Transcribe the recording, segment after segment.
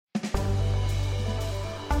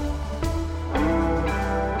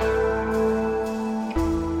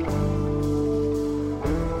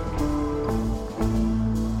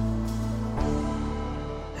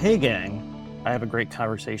Hey gang, I have a great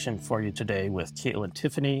conversation for you today with Caitlin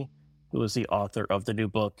Tiffany, who is the author of the new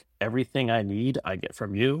book, Everything I Need I Get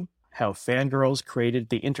From You, How Fangirls Created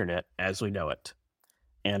the Internet as We Know It.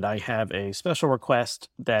 And I have a special request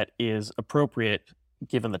that is appropriate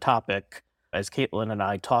given the topic, as Caitlin and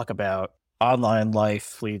I talk about online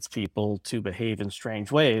life leads people to behave in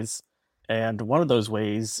strange ways. And one of those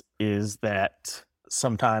ways is that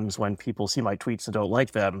sometimes when people see my tweets and don't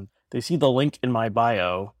like them, they see the link in my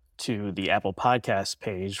bio to the Apple Podcast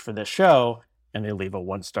page for this show, and they leave a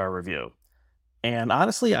 1-star review. And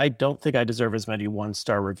honestly, I don't think I deserve as many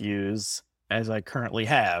 1-star reviews as I currently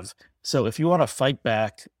have. So if you want to fight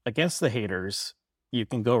back against the haters, you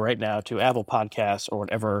can go right now to Apple Podcasts or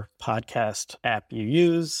whatever podcast app you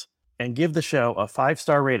use and give the show a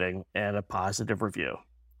 5-star rating and a positive review.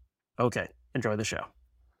 Okay, enjoy the show.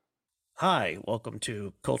 Hi, welcome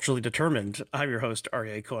to Culturally Determined. I'm your host,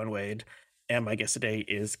 Aryeh Cohen-Wade, and my guest today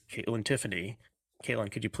is Caitlin Tiffany.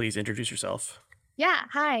 Caitlin, could you please introduce yourself? Yeah,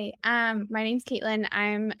 hi. My name's Caitlin.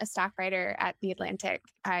 I'm a staff writer at The Atlantic.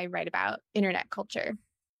 I write about internet culture.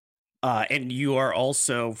 And you are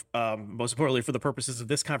also, most importantly for the purposes of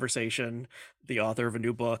this conversation, the author of a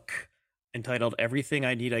new book entitled Everything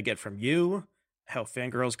I Need I Get From You, How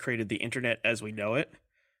Fangirls Created the Internet as We Know It.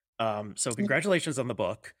 So congratulations on the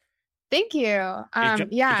book. Thank you. It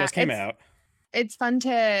just came out. It's fun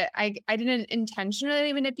to, I didn't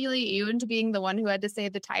intentionally manipulate you into being the one who had to say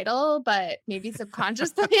the title, but maybe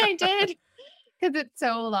subconsciously I did because it's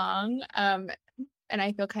so long. And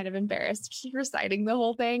I feel kind of embarrassed reciting the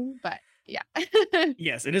whole thing, but yeah.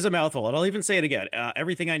 Yes, it is a mouthful. And I'll even say it again.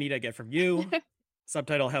 Everything I Need I Get From You,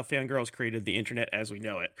 subtitle, How Fangirls Created the Internet as We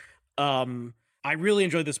Know It. I really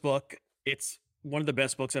enjoyed this book. It's one of the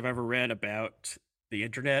best books I've ever read about the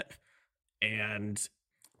internet. And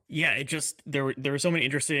yeah, it just, there were so many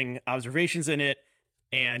interesting observations in it.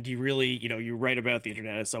 And you really, you write about the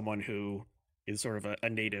internet as someone who is sort of a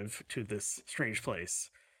native to this strange place.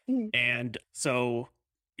 Mhm. And so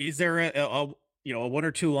is there a 1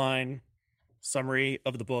 or 2 line summary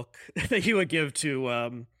of the book that you would give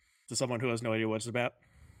to someone who has no idea what it's about?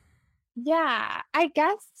 Yeah, I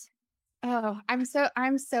guess. Oh,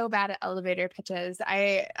 I'm so bad at elevator pitches.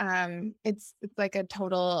 It's like a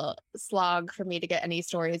total slog for me to get any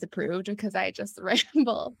stories approved because I just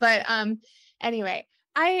ramble. But anyway,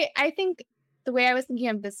 I think the way I was thinking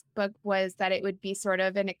of this book was that it would be sort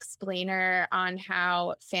of an explainer on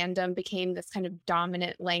how fandom became this kind of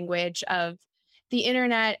dominant language of the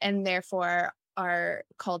internet and therefore our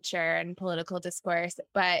culture and political discourse,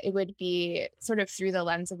 but it would be sort of through the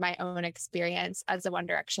lens of my own experience as a One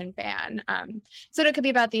Direction fan. So it could be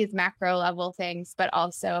about these macro level things, but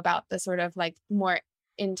also about the sort of like more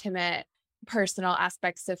intimate, personal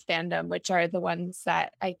aspects of fandom, which are the ones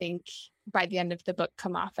that I think by the end of the book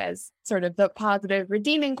come off as sort of the positive,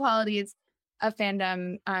 redeeming qualities of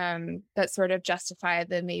fandom that sort of justify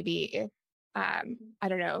the maybe,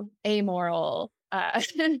 amoral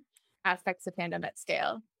aspects of fandom at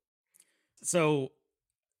scale. So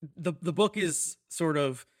the book is sort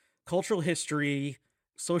of cultural history,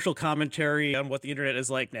 social commentary on what the internet is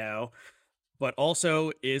like now, but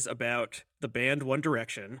also is about the band One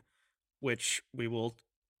Direction, which we will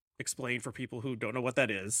explain for people who don't know what that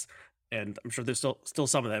is. And I'm sure there's still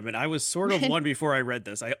some of them. And I was sort of one before I read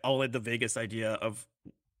this. I only had the vaguest idea of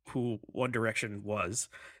who One Direction was.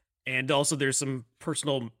 And also there's some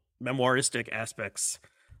personal memoiristic aspects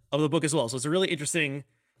of the book as well. So it's a really interesting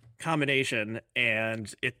combination,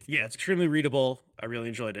 and it's extremely readable. I really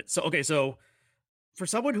enjoyed it. So for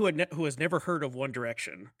someone who has never heard of One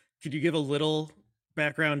Direction, could you give a little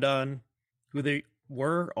background on who they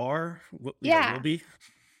were, are, will be?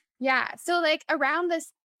 Yeah. So like around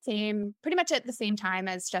this pretty much at the same time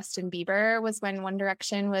as Justin Bieber was when One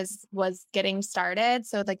Direction was getting started.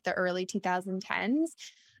 So like the early 2010s.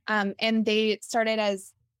 And they started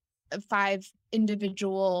as 5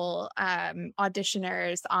 individual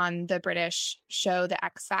auditioners on the British show The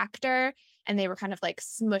X Factor, and they were kind of like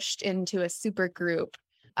smushed into a super group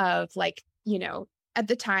of like, at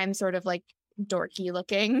the time sort of like dorky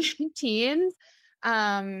looking teens.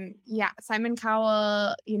 Simon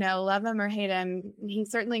Cowell, love him or hate him, he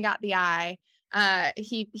certainly got the eye.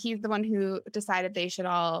 He's the one who decided they should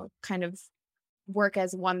all kind of work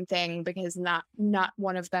as one thing because not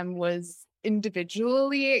one of them was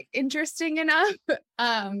individually interesting enough.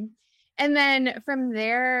 And then from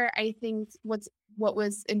there, I think what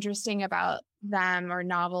was interesting about them or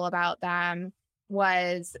novel about them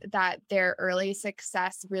was that their early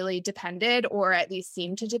success really depended, or at least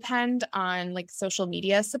seemed to depend, on like social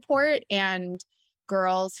media support and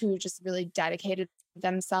girls who just really dedicated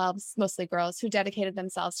themselves, mostly girls, who dedicated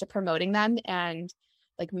themselves to promoting them and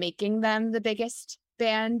like making them the biggest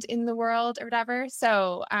band in the world or whatever.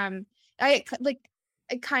 So I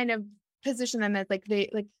kind of position them as like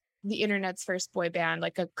the internet's first boy band,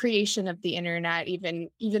 like a creation of the internet, even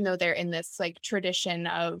though they're in this like tradition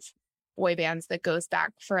of boy bands that goes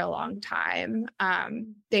back for a long time.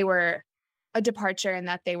 They were a departure in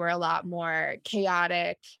that they were a lot more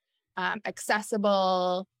chaotic,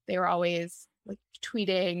 accessible. They were always like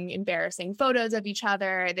tweeting embarrassing photos of each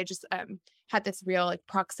other. They just had this real like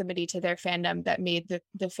proximity to their fandom that made the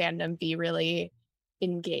fandom be really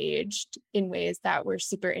engaged in ways that were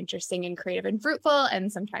super interesting and creative and fruitful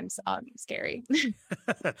and sometimes scary.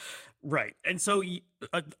 Right. And so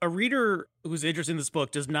a reader who's interested in this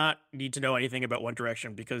book does not need to know anything about One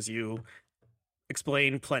Direction because you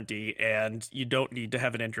explain plenty, and you don't need to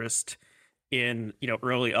have an interest in,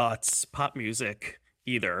 early aughts pop music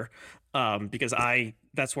either, because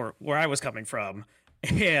that's where I was coming from.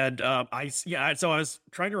 And so I was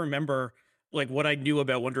trying to remember like what I knew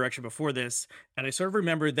about One Direction before this, and I sort of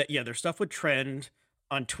remembered that their stuff would trend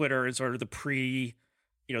on Twitter in sort of the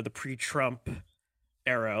pre-Trump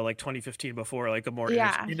era, like 2015, before like a more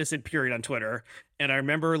innocent period on Twitter. And I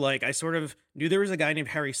remember like I sort of knew there was a guy named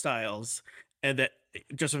Harry Styles, and that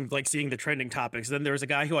just from like seeing the trending topics. Then there was a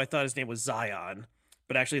guy who I thought his name was Zion,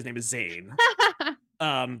 but actually his name is Zayn.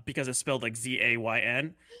 Because it's spelled like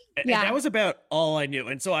Zayn. And that was about all I knew.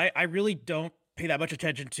 And so I really don't pay that much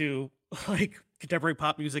attention to like contemporary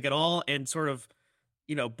pop music at all. And sort of,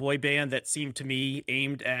 boy band that seemed to me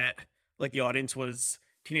aimed at like the audience was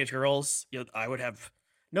teenage girls. I would have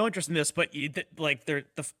no interest in this, but like the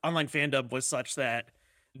online fandom was such that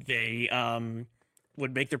they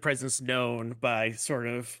would make their presence known by sort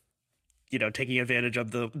of, taking advantage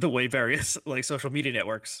of the way various like social media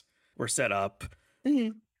networks were set up.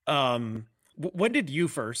 Mm-hmm. When did you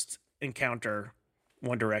first encounter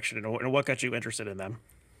One Direction, and what got you interested in them?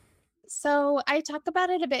 So I talk about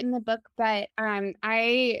it a bit in the book, but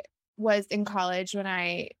I was in college when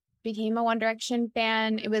I became a One Direction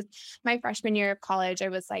fan. It was my freshman year of college. I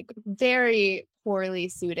was like very poorly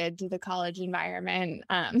suited to the college environment.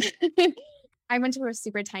 I went to a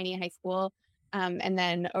super tiny high school, and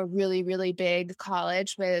then a really, really big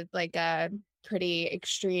college with like a pretty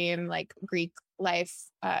extreme like Greek life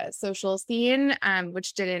social scene,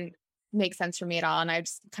 which didn't make sense for me at all. And I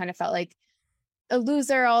just kind of felt like a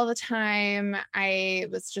loser all the time. I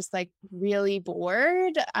was just like really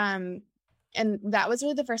bored. And that was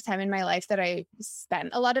really the first time in my life that I spent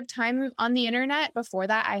a lot of time on the internet. Before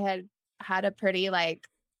that, I had a pretty like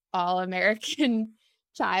all-American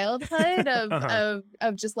childhood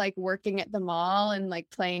of just like working at the mall and like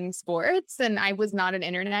playing sports, and I was not an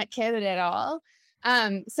internet kid at all.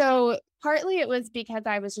 So partly it was because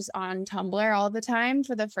I was just on Tumblr all the time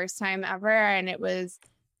for the first time ever, and it was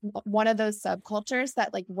one of those subcultures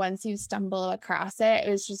that like once you stumble across it, it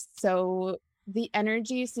was just so, the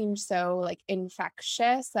energy seemed so like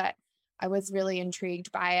infectious that I was really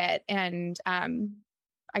intrigued by it. And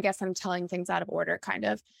I guess I'm telling things out of order kind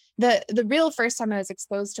of. The real first time I was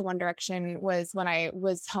exposed to One Direction was when I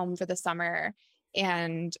was home for the summer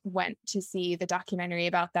and went to see the documentary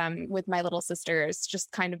about them with my little sisters,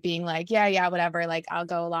 just kind of being like, yeah, whatever, like I'll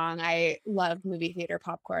go along. I love movie theater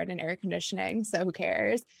popcorn and air conditioning, so who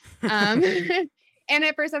cares? And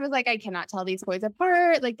at first I was like, I cannot tell these boys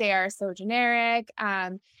apart. Like they are so generic.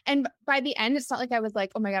 And by the end, it's not like I was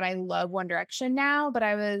like, oh my God, I love One Direction now, but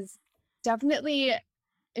I was definitely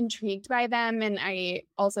intrigued by them. And I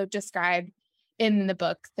also described in the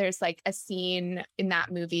book, there's like a scene in that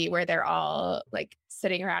movie where they're all like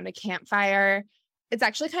sitting around a campfire. It's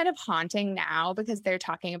actually kind of haunting now because they're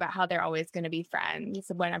talking about how they're always going to be friends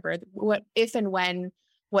whenever, if and when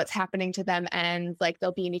what's happening to them ends, like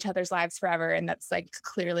they'll be in each other's lives forever. And that's like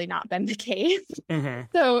clearly not been the case. Mm-hmm.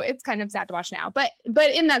 So it's kind of sad to watch now. But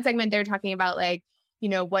in that segment, they're talking about like,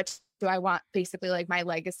 what do I want basically like my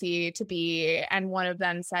legacy to be? And one of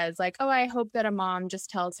them says like, oh, I hope that a mom just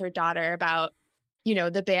tells her daughter about,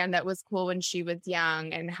 the band that was cool when she was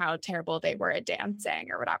young and how terrible they were at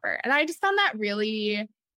dancing or whatever. And I just found that really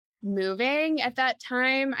moving at that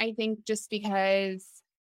time. I think just because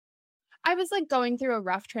I was like going through a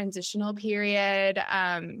rough transitional period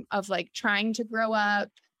of like trying to grow up.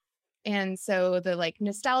 And so the like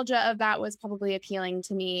nostalgia of that was probably appealing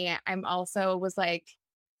to me. I'm also was like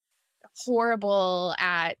horrible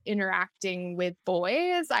at interacting with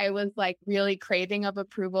boys. I was like really craving of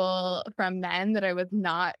approval from men that I was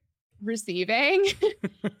not receiving.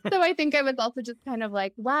 So I think I was also just kind of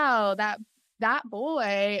like, wow, that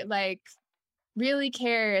boy like really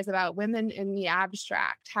cares about women in the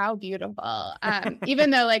abstract. How beautiful. Even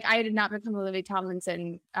though like I did not become a Louis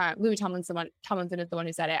Tomlinson, Tomlinson is the one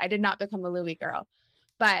who said it. I did not become a Louis girl.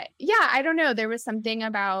 But yeah, I don't know. There was something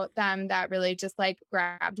about them that really just like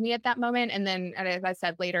grabbed me at that moment. And then, and as I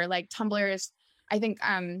said later, like Tumblr is, I think,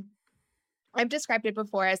 I've described it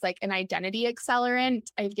before as like an identity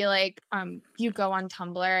accelerant. I feel like you go on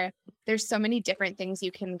Tumblr, there's so many different things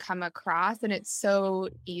you can come across, and it's so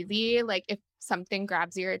easy. Like if something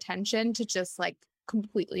grabs your attention to just like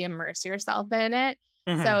completely immerse yourself in it.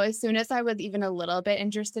 Mhm. So as soon as I was even a little bit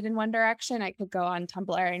interested in One Direction, I could go on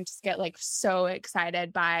Tumblr and just get like so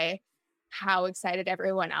excited by how excited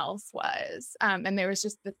everyone else was. And there was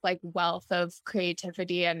just this like wealth of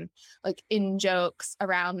creativity and like in jokes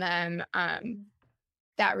around them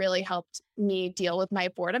that really helped me deal with my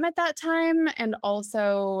boredom at that time. And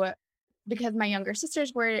also because my younger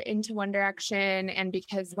sisters were into One Direction and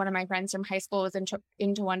because one of my friends from high school was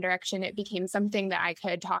into One Direction, it became something that I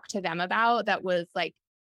could talk to them about that was like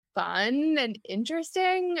fun and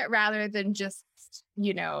interesting rather than just,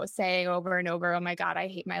 you know, saying over and over, oh my God, I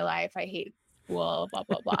hate my life. I hate school, blah,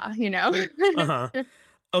 blah, blah, you know? Uh-huh.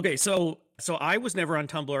 Okay, so I was never on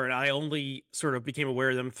Tumblr, and I only sort of became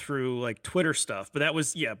aware of them through like Twitter stuff. But that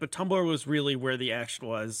was, yeah, but Tumblr was really where the action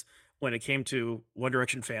was when it came to One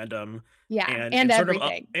Direction fandom. Yeah, and sort of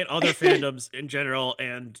everything. and other fandoms in general,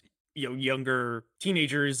 and you know, younger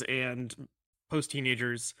teenagers and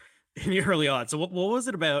post-teenagers in the early odds. So what was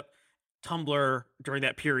it about Tumblr during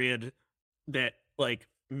that period that like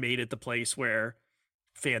made it the place where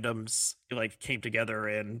fandoms like came together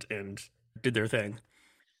and did their thing?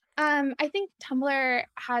 I think Tumblr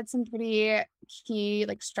had some pretty key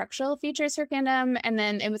like structural features for fandom, and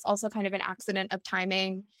then it was also kind of an accident of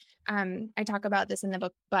timing. I talk about this in the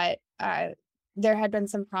book, but there had been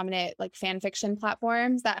some prominent like fan fiction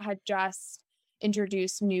platforms that had just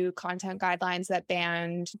introduced new content guidelines that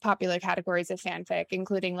banned popular categories of fanfic,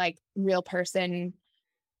 including like real person.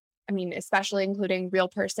 I mean, especially including real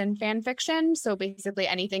person fan fiction. So basically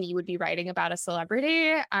anything you would be writing about a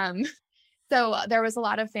celebrity. So there was a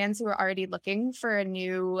lot of fans who were already looking for a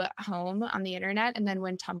new home on the internet. And then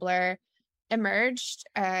when Tumblr emerged,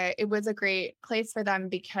 it was a great place for them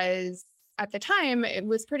because at the time it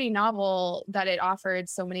was pretty novel that it offered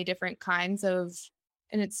so many different kinds of,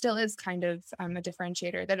 and it still is kind of a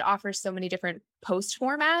differentiator, that it offers so many different post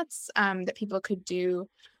formats that people could do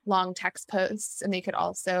long text posts, and they could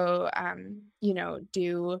also, you know,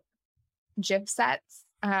 do GIF sets,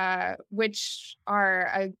 which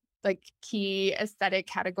are a like key aesthetic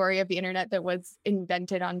category of the internet that was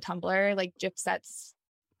invented on Tumblr. Like GIF sets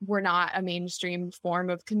were not a mainstream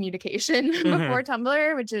form of communication before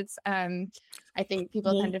Tumblr, which is, I think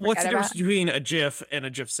people tend to forget what's the about. difference between a GIF and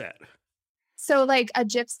a GIF set? So like a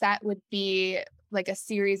GIF set would be like a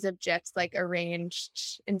series of GIFs like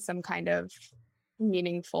arranged in some kind of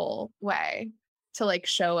meaningful way to like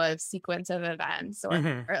show a sequence of events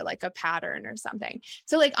or like a pattern or something.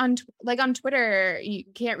 So like on Twitter, you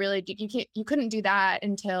can't really do, you couldn't do that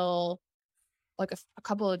until like a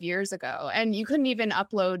couple of years ago. And you couldn't even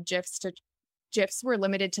upload GIFs were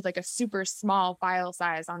limited to like a super small file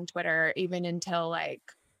size on Twitter, even until like,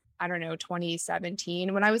 I don't know,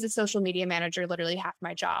 2017. When I was a social media manager, literally half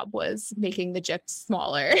my job was making the GIFs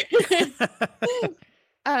smaller.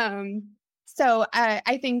 So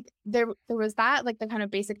I think there was that, like the kind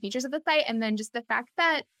of basic features of the site, and then just the fact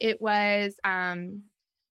that it was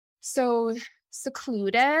so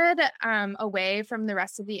secluded away from the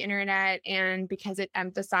rest of the internet, and because it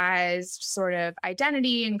emphasized sort of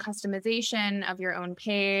identity and customization of your own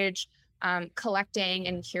page, collecting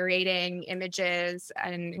and curating images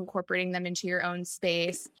and incorporating them into your own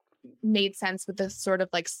space made sense with this sort of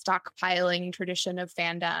like stockpiling tradition of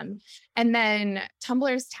fandom. And then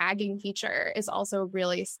Tumblr's tagging feature is also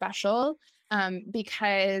really special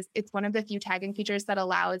because it's one of the few tagging features that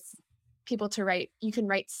allows people to write, you can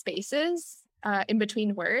write spaces in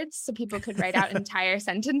between words, so people could write out entire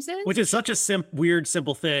sentences. Which is such a weird,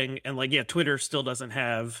 simple thing. And like, yeah, Twitter still doesn't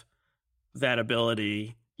have that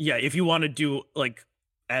ability. Yeah, if you want to do like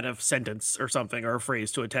add a sentence or something or a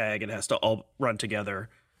phrase to a tag, it has to all run together.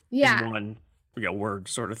 Yeah. In one, you know, word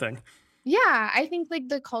sort of thing. Yeah, I think like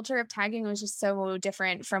the culture of tagging was just so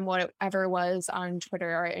different from what it ever was on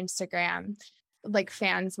Twitter or Instagram. Like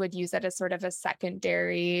fans would use it as sort of a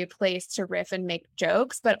secondary place to riff and make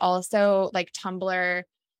jokes, but also like Tumblr,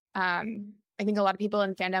 I think a lot of people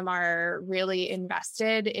in fandom are really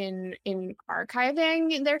invested in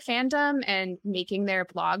archiving their fandom and making their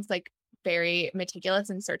blogs like very meticulous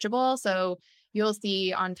and searchable. So you'll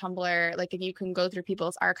see on Tumblr, like if you can go through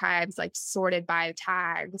people's archives, like sorted by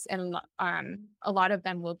tags, and a lot of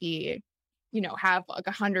them will be, have like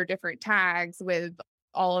 100 different tags with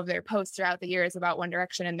all of their posts throughout the years about One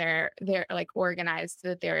Direction, and they're like organized so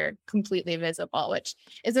that they're completely visible, which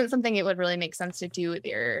isn't something it would really make sense to do with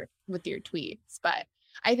your tweets. But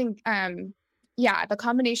I think the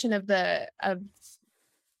combination of the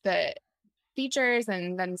features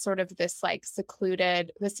and then sort of this like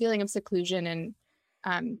this feeling of seclusion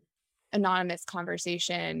and anonymous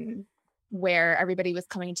conversation where everybody was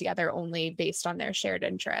coming together only based on their shared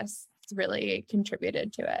interests really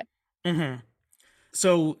contributed to it. Mm-hmm.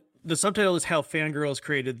 So the subtitle is How Fangirls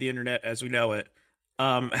Created the Internet as We Know It.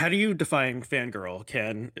 How do you define fangirl?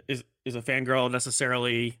 Is a fangirl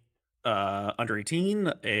necessarily under 18?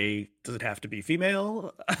 Does it have to be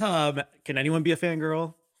female? Can anyone be a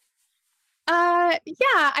fangirl?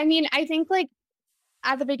 Yeah, I mean, I think like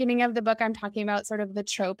at the beginning of the book, I'm talking about sort of the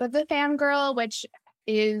trope of the fangirl, which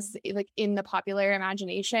is like in the popular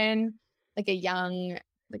imagination, like a young,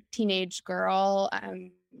 like teenage girl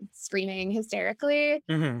screaming hysterically.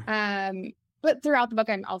 Mm-hmm. But throughout the book,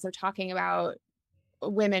 I'm also talking about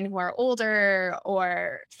women who are older,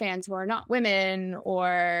 or fans who are not women,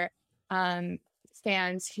 or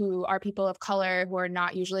fans who are people of color who are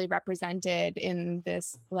not usually represented in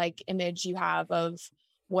this like image you have of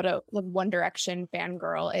what a One Direction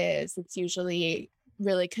fangirl is. It's usually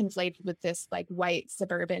really conflated with this like white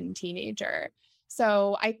suburban teenager.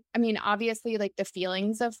 So I mean, obviously like the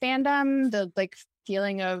feelings of fandom, the like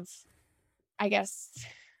feeling of, I guess,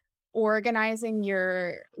 organizing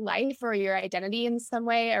your life or your identity in some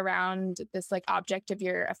way around this like object of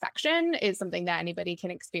your affection is something that anybody can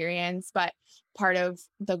experience. But part of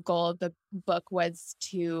the goal of the book was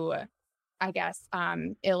to, I guess,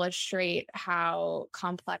 illustrate how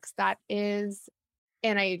complex that is.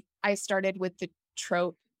 And I started with the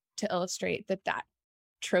trope to illustrate that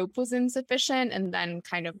trope was insufficient, and then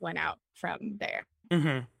kind of went out from there.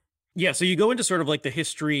 Mm-hmm. Yeah, so you go into sort of like the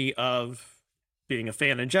history of being a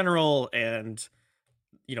fan in general, and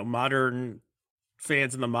modern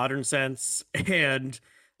fans in the modern sense, and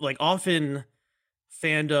like often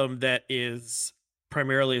fandom that is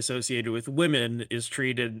primarily associated with women is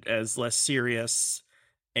treated as less serious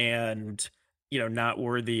and not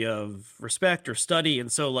worthy of respect or study.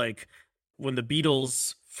 And so like when the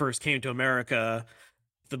Beatles first came to America,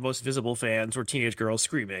 the most visible fans were teenage girls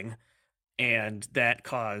screaming, and that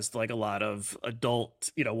caused like a lot of adult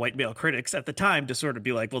white male critics at the time to sort of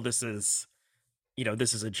be like, well, this is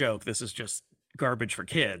a joke, this is just garbage for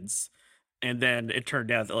kids. And then it turned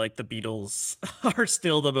out that like the Beatles are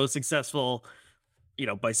still the most successful,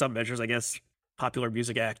 by some measures, I guess, popular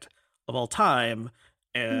music act of all time.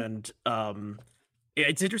 And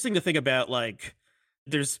it's interesting to think about, like,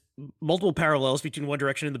 there's multiple parallels between One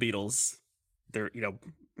Direction and the Beatles. They're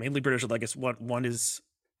mainly British. I guess one is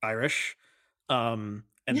Irish. And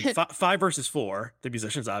Five versus Four, the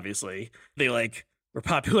musicians, obviously, they like were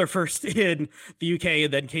popular first in the UK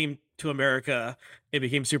and then came to America and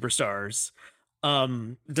became superstars.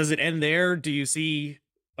 Does it end there?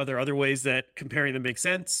 Are there other ways that comparing them makes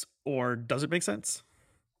sense, or does it make sense?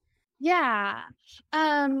 Yeah.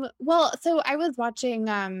 Well, so I was watching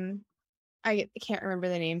I can't remember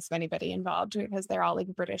the names of anybody involved because they're all like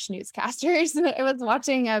British newscasters. I was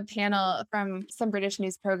watching a panel from some British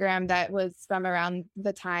news program that was from around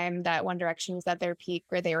the time that One Direction was at their peak,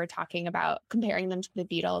 where they were talking about comparing them to the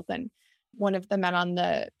Beatles. And one of the men on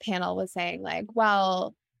the panel was saying like,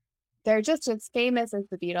 well, they're just as famous as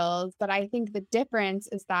the Beatles, but I think the difference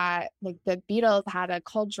is that like the Beatles had a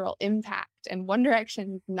cultural impact and One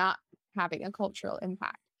Direction is not having a cultural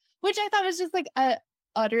impact, which I thought was just like a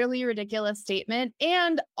utterly ridiculous statement.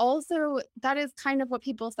 And also that is kind of what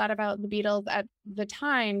people thought about the Beatles at the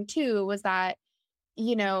time too, was that,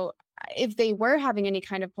 if they were having any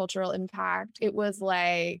kind of cultural impact, it was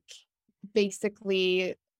like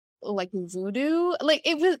basically like voodoo. Like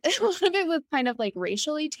it was, a lot of it was kind of like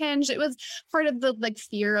racially tinged. It was part of the like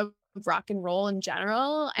fear of rock and roll in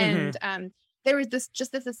general. Mm-hmm. And there was this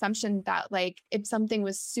assumption that like if something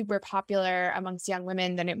was super popular amongst young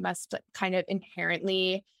women, then it must kind of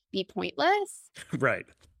inherently be pointless. Right.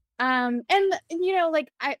 And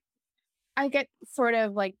like I get sort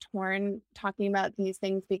of like torn talking about these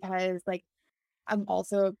things because like I'm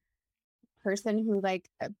also a person who like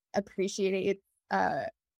appreciates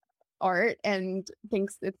art and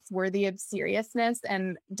thinks it's worthy of seriousness,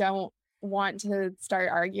 and don't want to start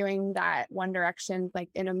arguing that One Direction's like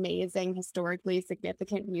an amazing, historically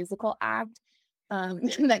significant musical act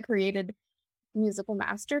that created musical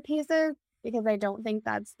masterpieces, because I don't think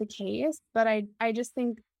that's the case. But I just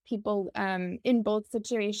think people in both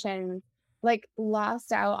situations like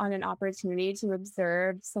lost out on an opportunity to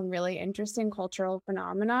observe some really interesting cultural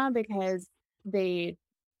phenomena because they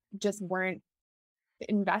just weren't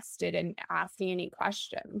invested in asking any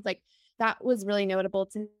questions. Like that was really notable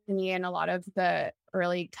to me in a lot of the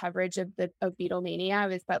early coverage of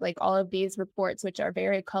Beatlemania, is that like all of these reports, which are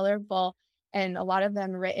very colorful and a lot of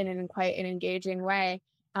them written in quite an engaging way,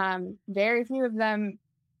 very few of them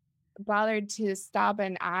bothered to stop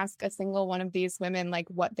and ask a single one of these women like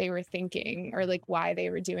what they were thinking or like why they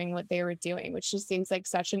were doing what they were doing, which just seems like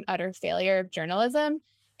such an utter failure of journalism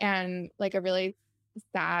and like a really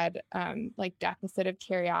sad like deficit of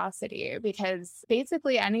curiosity, because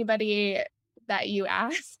basically anybody that you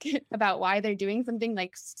ask about why they're doing something,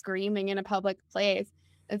 like screaming in a public place,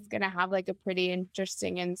 is going to have like a pretty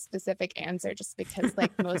interesting and specific answer, just because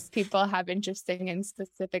like most people have interesting and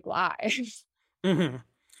specific lives. Mm-hmm.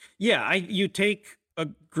 Yeah, you take a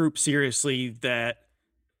group seriously that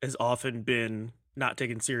has often been not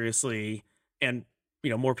taken seriously, and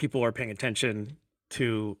more people are paying attention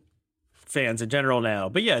to fans in general now.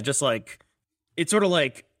 But yeah, just like it's sort of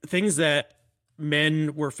like things that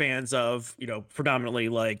men were fans of, predominantly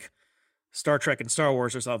like Star Trek and Star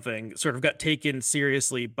Wars or something, sort of got taken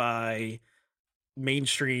seriously by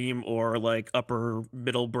mainstream or like upper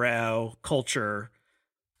middle brow culture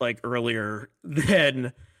like earlier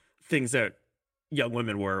than things that young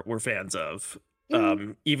women were fans of.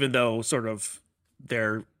 Even though sort of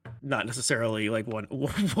they're not necessarily like one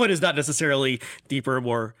is not necessarily deeper or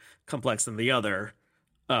more complex than the other.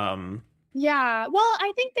 Yeah, well,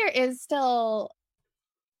 I think there is still,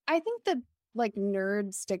 I think the like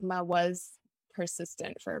nerd stigma was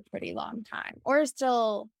persistent for a pretty long time, or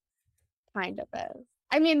still kind of is.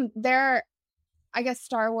 I mean, I guess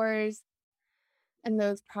Star Wars and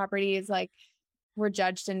those properties like were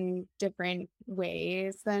judged in different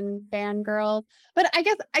ways than fangirls. But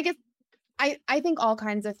I think all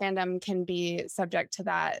kinds of fandom can be subject to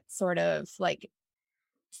that sort of like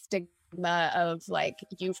stigma of like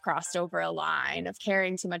you've crossed over a line of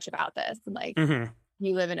caring too much about this and like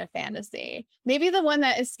you live in a fantasy. Maybe the one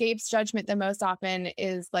that escapes judgment the most often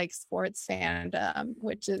is like sports fandom,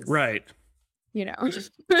 which is right. Yeah,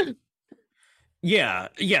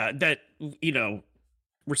 that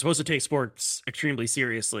we're supposed to take sports extremely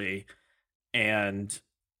seriously,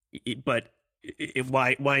 but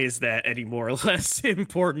why is that any more or less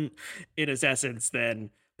important in its essence than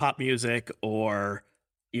pop music or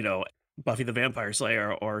Buffy the Vampire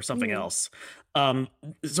Slayer or something else?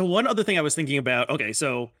 So one other thing I was thinking about, okay,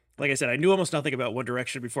 so like I said, I knew almost nothing about One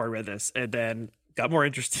Direction before I read this, and then got more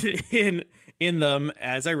interested in them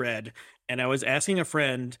as I read, and I was asking a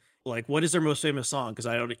friend like, what is their most famous song, because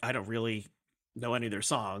I don't really know any of their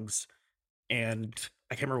songs, and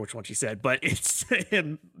I can't remember which one she said, but it's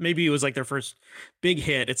maybe it was like their first big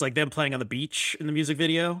hit. It's like them playing on the beach in the music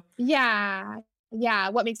video. Yeah.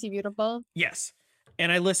 What Makes You Beautiful? Yes.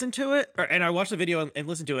 And I listened to it, and I watched the video and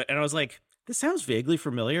listened to it, and I was like, this sounds vaguely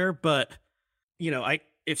familiar, but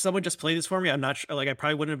if someone just played this for me, I'm not sure, like I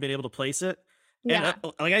probably wouldn't have been able to place it. Yeah.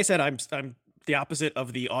 And like I said, I'm the opposite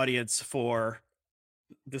of the audience for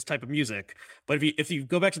this type of music. But if you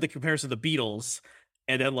go back to the comparison of the Beatles,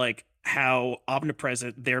 and then like how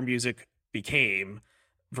omnipresent their music became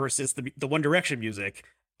versus the One Direction music,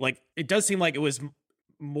 like it does seem like it was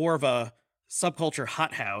more of a subculture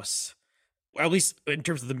hothouse, or at least in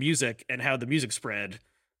terms of the music and how the music spread,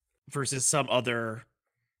 versus some other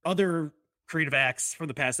creative acts from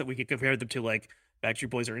the past that we could compare them to, like Backstreet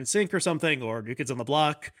Boys or NSYNC or something, or New Kids on the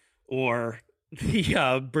Block, or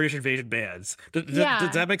the British Invasion bands. Does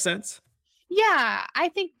that make sense? Yeah, I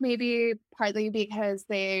think maybe partly because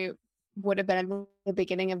they would have been in the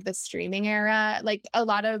beginning of the streaming era. Like a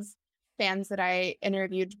lot of fans that I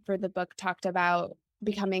interviewed for the book talked about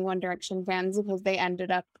becoming One Direction fans because they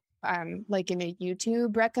ended up like in a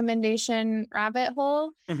YouTube recommendation rabbit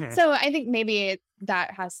hole. So I think maybe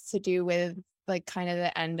that has to do with like kind of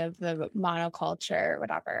the end of the monoculture or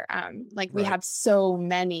whatever. Like we have so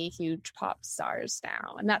many huge pop stars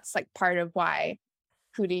now, and that's like part of why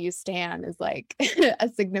Who Do You Stan is like a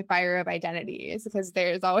signifier of identity, is because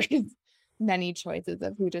there's always many choices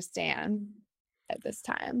of who to stan at this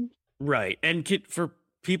time. Right. And for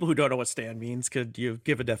people who don't know what stan means, could you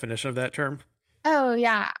give a definition of that term? Oh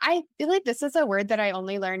yeah, I feel like this is a word that I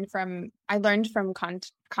only learned from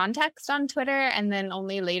context on Twitter, and then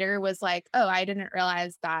only later was like, oh, I didn't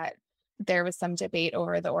realize that there was some debate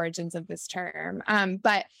over the origins of this term.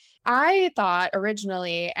 But I thought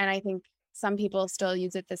originally, and I think some people still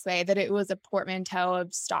use it this way, that it was a portmanteau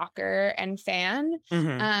of stalker and fan.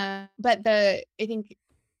 But I think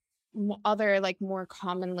other like more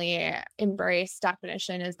commonly embraced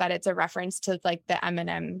definition is that it's a reference to like the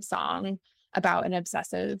Eminem song about an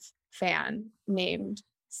obsessive fan named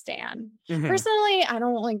Stan. Personally, I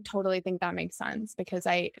don't like totally think that makes sense because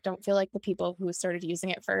I don't feel like the people who started using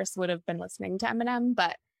it first would have been listening to Eminem,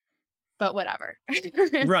 but whatever.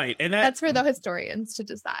 Right. And that's for the historians to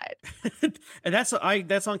decide. And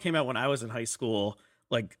that song came out when I was in high school,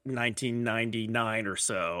 like 1999 or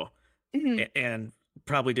so, and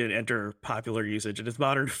probably didn't enter popular usage in its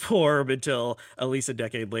modern form until at least a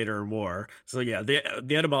decade later or more. So yeah,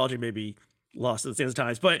 the etymology may be lost at the same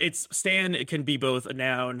times, but it's Stan. It can be both a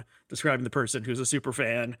noun describing the person who's a super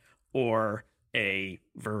fan or a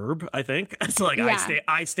verb, I think. So like, yeah.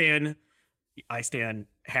 I stan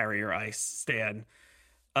Harry, or I stan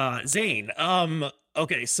Zayn.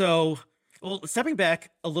 Okay, so well, stepping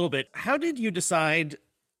back a little bit, how did you decide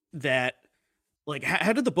that, like,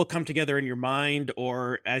 how did the book come together in your mind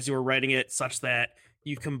or as you were writing it, such that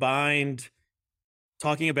you combined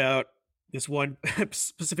talking about this one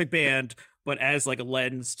specific band, but as like a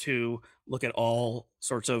lens to look at all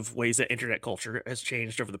sorts of ways that internet culture has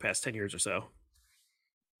changed over the past 10 years or so?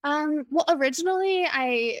 Well, originally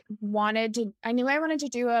I knew I wanted to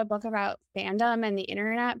do a book about fandom and the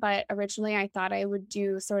internet, but originally I thought I would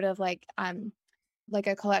do sort of like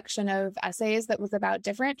a collection of essays that was about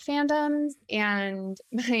different fandoms. And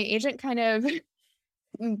my agent kind of,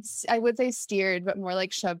 I would say steered, but more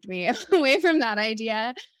like shoved me away from that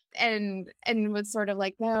idea. And was sort of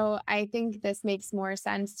like, no, I think this makes more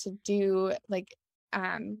sense to do like,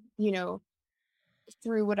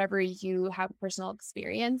 through whatever you have personal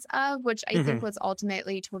experience of, which I think was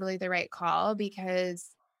ultimately totally the right call, because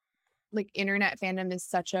like internet fandom is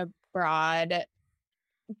such a broad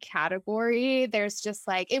category. There's just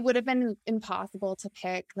like, it would have been impossible to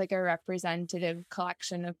pick like a representative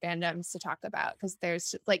collection of fandoms to talk about, because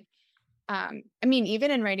there's just like, I mean, even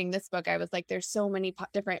in writing this book, I was like, there's so many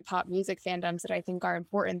different pop music fandoms that I think are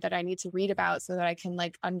important that I need to read about so that I can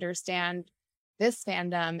like understand this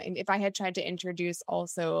fandom. And if I had tried to introduce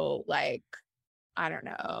also like, I don't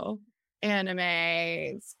know,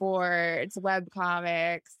 anime, sports, web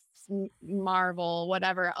comics, Marvel,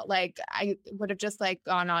 whatever, like I would have just like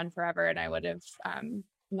gone on forever and I would have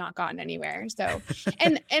not gotten anywhere. So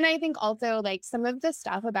and I think also like some of the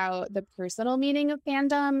stuff about the personal meaning of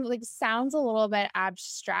fandom like sounds a little bit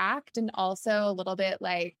abstract and also a little bit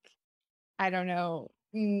like, I don't know,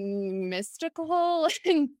 mystical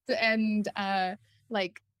and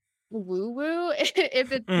like woo woo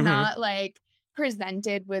if it's not like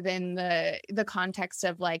presented within the context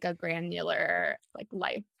of like a granular like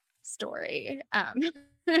life story.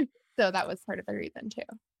 So that was part of the reason too.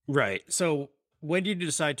 Right. So when did you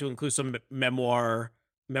decide to include some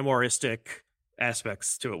memoiristic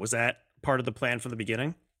aspects to it? Was that part of the plan from the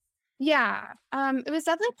beginning? Yeah, it was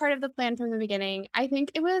definitely part of the plan from the beginning. I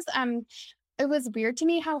think it was weird to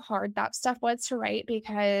me how hard that stuff was to write,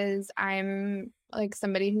 because I'm like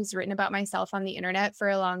somebody who's written about myself on the internet for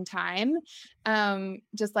a long time,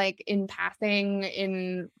 just like in passing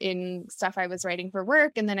in stuff I was writing for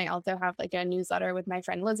work. And then I also have like a newsletter with my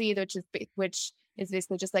friend Lizzie, which is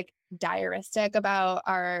basically just like diaristic about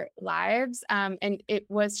our lives. And it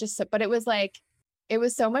was just, but it was like, it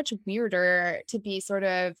was so much weirder to be sort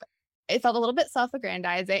of, it felt a little bit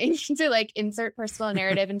self-aggrandizing to like insert personal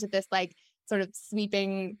narrative into this like sort of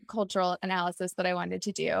sweeping cultural analysis that I wanted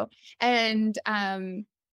to do. And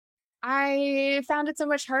I found it so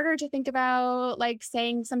much harder to think about like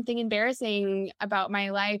saying something embarrassing about my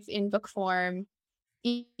life in book form,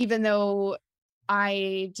 even though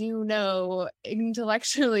I do know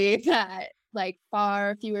intellectually that like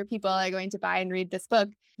far fewer people are going to buy and read this book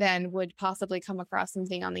than would possibly come across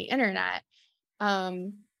something on the internet.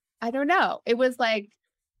 I don't know. It was like,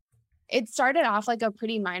 it started off like a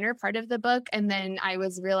pretty minor part of the book. And then I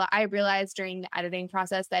realized during the editing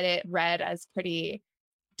process that it read as pretty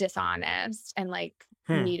dishonest and like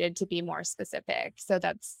needed to be more specific. So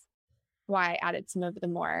that's why I added some of the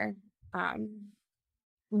more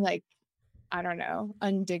like, I don't know,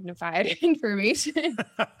 undignified information.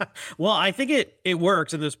 Well, I think it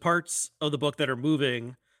works. And there's parts of the book that are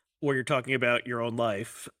moving where you're talking about your own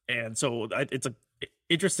life. And so it's a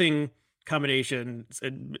interesting combination,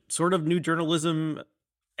 sort of new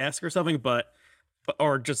journalism-esque or something,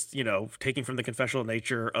 or just, taking from the confessional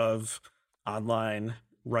nature of online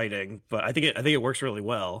writing. But I think it works really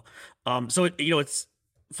well. So it's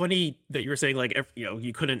funny that you were saying like,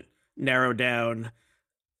 you couldn't narrow down,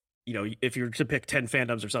 if you were to pick 10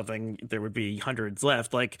 fandoms or something, there would be hundreds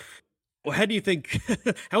left. Like, well, how do you think,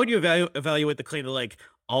 how would you evaluate the claim that like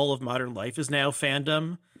all of modern life is now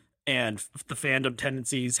fandom? and the fandom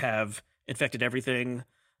tendencies have infected everything,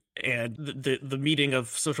 and the meeting of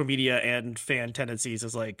social media and fan tendencies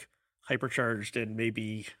is like hypercharged and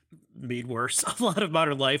maybe made worse a lot of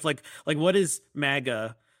modern life. Like what is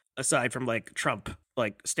MAGA aside from like Trump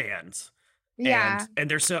like stands? Yeah. And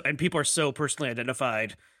they're so, and people are so personally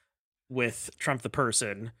identified with Trump the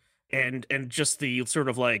person, and just the sort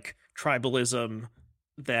of like tribalism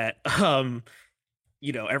that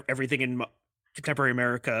everything in contemporary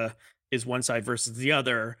America is one side versus the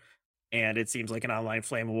other, and it seems like an online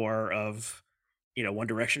flame war of One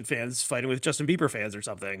Direction fans fighting with Justin Bieber fans or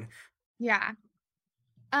something. Yeah.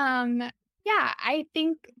 Um yeah, I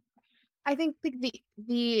think like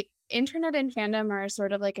the internet and fandom are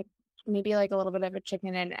sort of like maybe like a little bit of a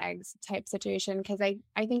chicken and eggs type situation, because I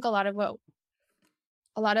think a lot of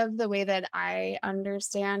the way that I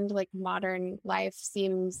understand like modern life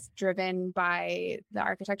seems driven by the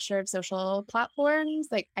architecture of social platforms.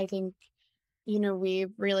 Like I think,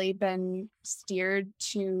 we've really been steered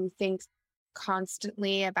to think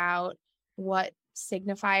constantly about what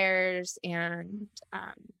signifiers and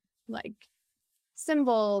like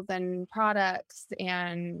symbols and products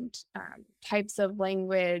and types of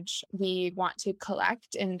language we want to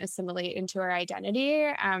collect and assimilate into our identity.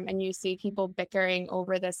 And you see people bickering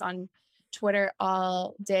over this on Twitter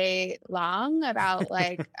all day long about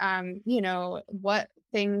like, what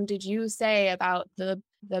thing did you say about the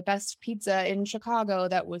best pizza in Chicago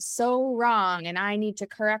that was so wrong and I need to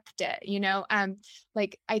correct it,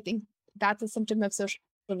 like I think that's a symptom of social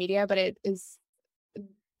media, but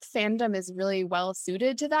fandom is really well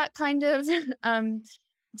suited to that kind of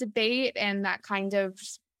debate and that kind of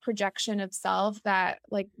projection of self that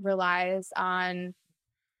like relies on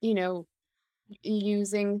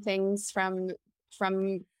using things from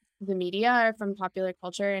the media or from popular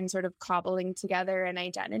culture and sort of cobbling together an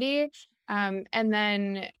identity. And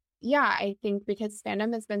then I think because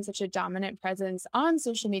fandom has been such a dominant presence on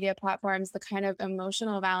social media platforms, the kind of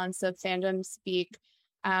emotional balance of fandom speak,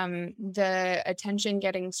 the attention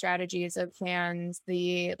getting strategies of fans,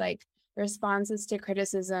 the like responses to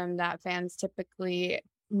criticism that fans typically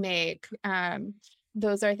make,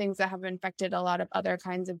 those are things that have infected a lot of other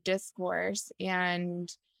kinds of discourse. And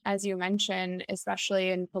as you mentioned,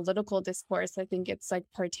 especially in political discourse, I think it's like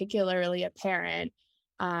particularly apparent,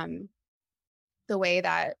 the way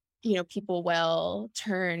that people will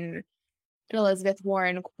turn an Elizabeth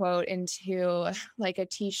Warren quote into like a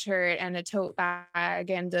t-shirt and a tote bag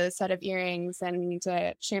and a set of earrings and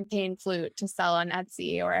a champagne flute to sell on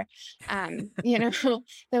Etsy, or the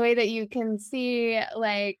way that you can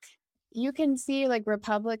see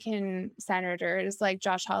Republican senators like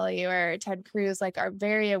Josh Hawley or Ted Cruz like are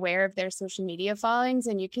very aware of their social media followings,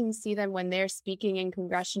 and you can see them when they're speaking in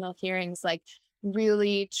congressional hearings like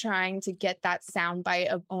really trying to get that soundbite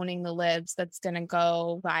of owning the libs that's going to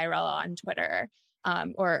go viral on Twitter,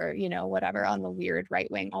 or whatever on the weird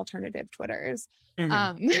right-wing alternative Twitters.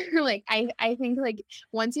 Like I think like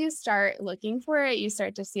once you start looking for it, you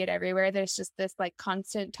start to see it everywhere. There's just this like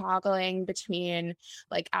constant toggling between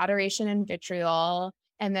like adoration and vitriol,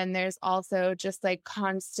 and then there's also just like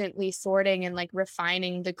constantly sorting and like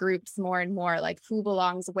refining the groups more and more, like who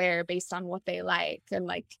belongs where based on what they like. And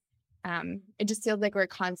like it just feels like we're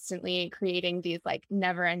constantly creating these like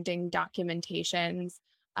never-ending documentations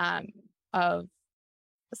of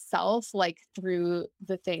self, like through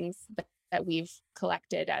the things that we've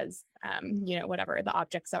collected as whatever the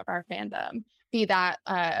objects of our fandom, be that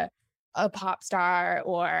a pop star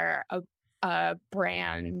or a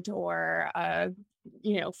brand or a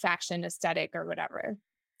fashion aesthetic or whatever.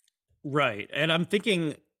 Right. And I'm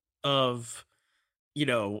thinking of,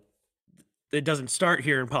 it doesn't start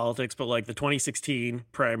here in politics, but like the 2016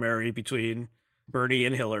 primary between Bernie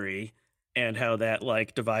and Hillary, and how that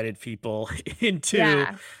like divided people into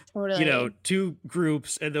totally. two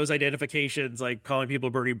groups, and those identifications, like calling people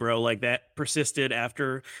Bernie bro, like that persisted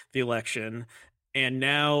after the election. And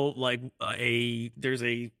now like there's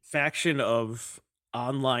a faction of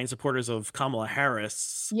online supporters of Kamala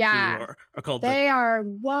Harris who are called are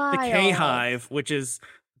wild. The K-Hive, which is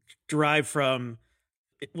derived from,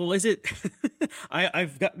 well, is it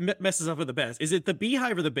I've got messes up with the best. Is it the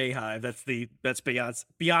Beehive or the Bayhive? That's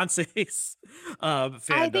Beyonce's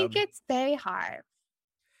fandom. I think it's Bayhive.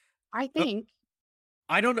 I think.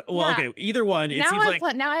 I don't know. Well, okay, either one. It seems like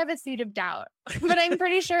now I have a seed of doubt, but I'm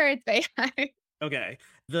pretty sure it's Bayhive. Okay.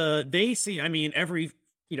 I mean, every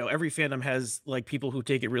fandom has like people who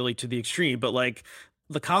take it really to the extreme, but like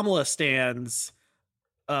the Kamala stands,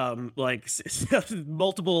 like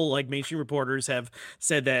multiple like mainstream reporters have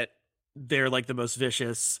said that they're like the most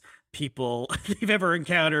vicious people they've ever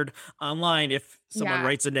encountered online. If someone Yeah.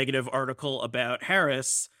 writes a negative article about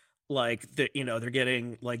Harris, like that, they're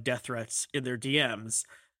getting like death threats in their DMs.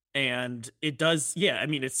 And it does, yeah. I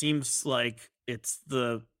mean, it seems like it's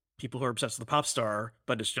the people who are obsessed with the pop star,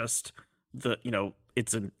 but it's just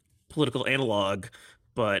it's a political analog,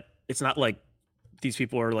 but it's not like these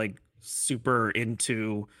people are like super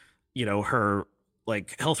into, her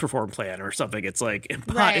like health reform plan or something. It's like it's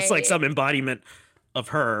like Right. some embodiment of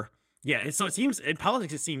her. Yeah. So it seems in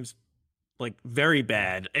politics, it seems like very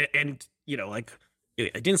bad. And like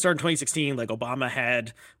it didn't start in 2016. Like Obama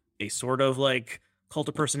had a sort of like cult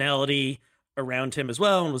of personality around him as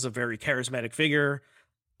well, and was a very charismatic figure.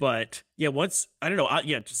 But yeah, once I don't know,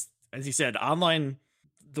 yeah, just as you said,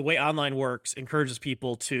 the way online works encourages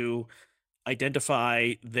people to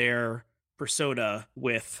identify their persona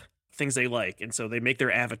with things they like. And so they make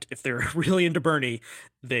their avatar, if they're really into Bernie,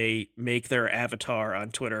 they make their avatar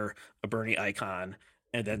on Twitter a Bernie icon.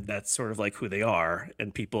 And then that's sort of like who they are.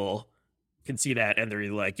 And people can see that and they're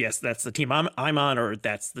like, yes, that's the team I'm on, or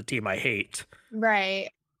that's the team I hate. Right.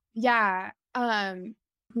 Yeah.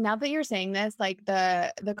 Now that you're saying this, like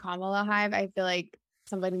the Kamala Hive, I feel like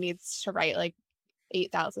somebody needs to write like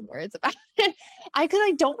 8,000 words about it. I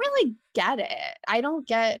don't really get it. I don't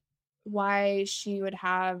get why she would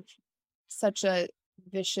have such a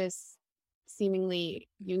vicious, seemingly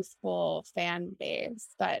youthful fan base,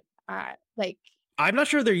 but like I'm not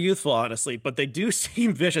sure they're youthful, honestly, but they do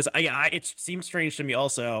seem vicious. It seems strange to me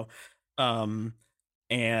also. Um,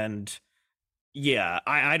 and yeah,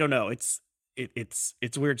 I don't know. It's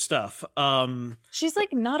weird stuff. she's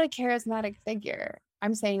like not a charismatic figure.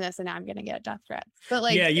 I'm saying this and now I'm gonna get death threats. But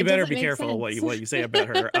like Yeah, you it better doesn't be make careful sense. what you say about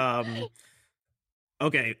her.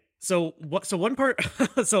 Okay. So one part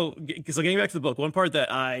so getting back to the book, one part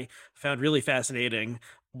that I found really fascinating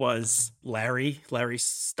was Larry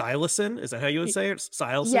Stylison. Is that how you would say it?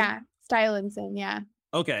 Stylison? Yeah, Stylinson, yeah.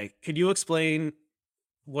 Okay. Could you explain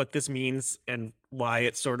what this means and why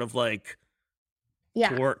it's sort of like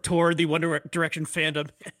Yeah. tore the One Direction fandom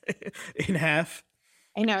in half?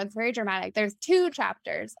 I know it's very dramatic. There's 2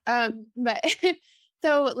 chapters. But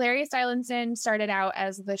so Larry Stylinson started out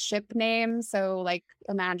as the ship name, so like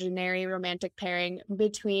imaginary romantic pairing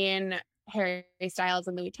between Harry Styles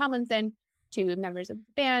and Louis Tomlinson, 2 members of the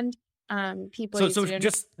band. People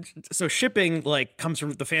used So shipping like comes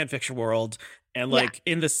from the fan fiction world, and yeah, like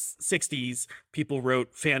in the 60s people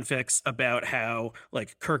wrote fanfics about how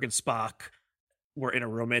like Kirk and Spock were in a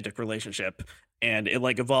romantic relationship, and it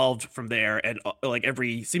like evolved from there. And like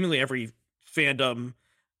seemingly every fandom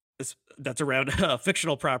that's around a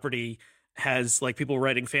fictional property has like people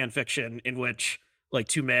writing fan fiction in which like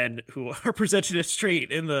 2 men who are presented as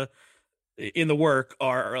straight in the work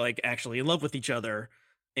are like actually in love with each other.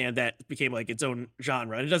 And that became like its own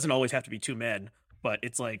genre. And it doesn't always have to be 2 men, but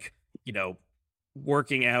it's like,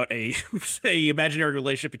 working out a imaginary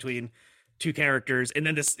relationship between 2 characters. And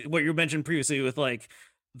then this, what you mentioned previously with like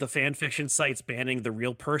the fan fiction sites banning the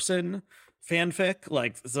real person fanfic,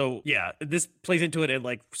 like, so yeah, this plays into it, and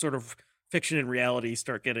like sort of fiction and reality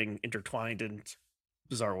start getting intertwined in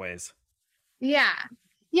bizarre ways. yeah,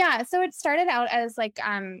 yeah. So it started out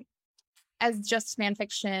as just fan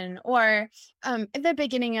fiction, or at the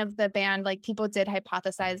beginning of the band, like people did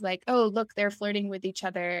hypothesize like, oh look, they're flirting with each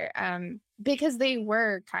other, because they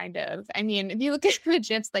were kind of. I mean, if you look at the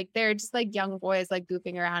gifs, like they're just like young boys like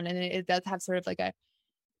goofing around, and it does have sort of like a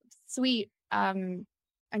sweet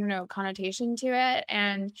I don't know, connotation to it.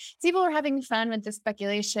 And people were having fun with the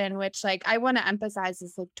speculation, which like I want to emphasize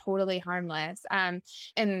is like totally harmless,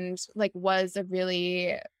 and like was a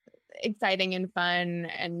really exciting and fun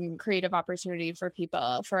and creative opportunity for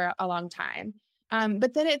people for a long time.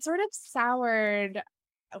 But then it sort of soured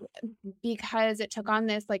because it took on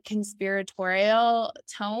this like conspiratorial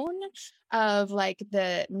tone of like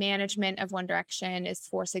the management of One Direction is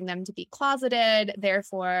forcing them to be closeted.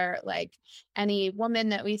 Therefore, like any woman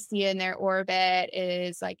that we see in their orbit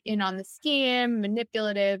is like in on the scheme,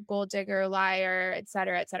 manipulative, gold digger, liar, et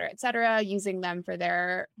cetera, et cetera, et cetera, using them for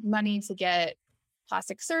their money to get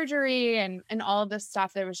plastic surgery and all of this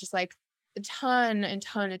stuff. There was just like a ton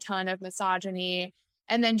of misogyny,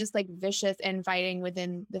 and then just like vicious infighting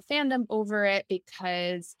within the fandom over it,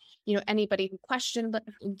 because anybody who questioned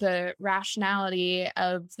the rationality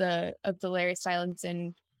of the Larry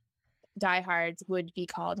Stylinson diehards would be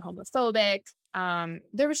called homophobic.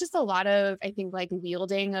 There was just a lot of, I think, like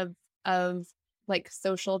wielding of like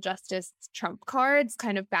social justice trump cards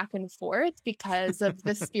kind of back and forth because of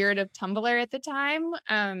the spirit of Tumblr at the time.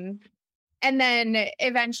 And then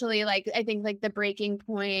eventually, like, I think like the breaking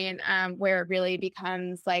point where it really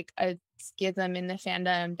becomes like a schism in the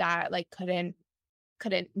fandom that like couldn't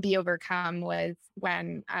be overcome was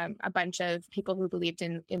when a bunch of people who believed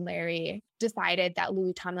in Larry decided that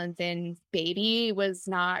Louis Tomlinson's baby was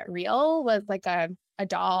not real, was like a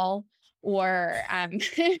doll, or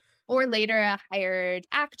or later a hired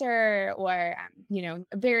actor, or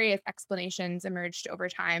various explanations emerged over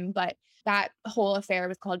time. But that whole affair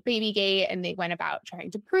was called Babygate, and they went about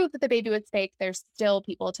trying to prove that the baby was fake. There's still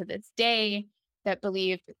people to this day that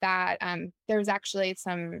believe that there was actually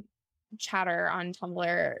some chatter on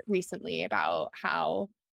Tumblr recently about how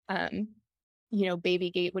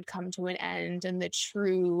Babygate would come to an end, and the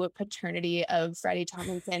true paternity of Freddie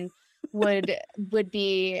Tomlinson would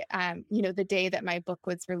be the day that my book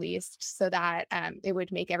was released, so that it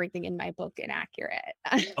would make everything in my book inaccurate.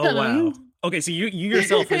 Oh wow. Okay, so you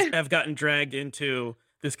yourself have gotten dragged into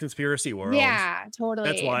this conspiracy world. Yeah, totally.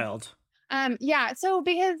 That's wild. Yeah, so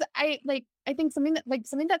because I think something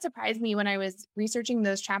that surprised me when I was researching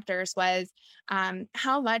those chapters was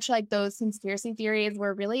how much like those conspiracy theories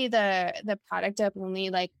were really the product of only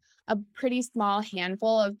like a pretty small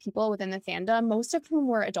handful of people within the fandom, most of whom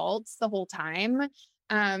were adults the whole time.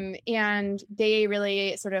 And they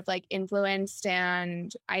really sort of like influenced,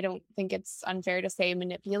 and I don't think it's unfair to say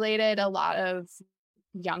manipulated, a lot of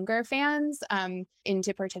younger fans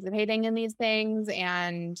into participating in these things.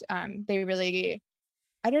 And they really,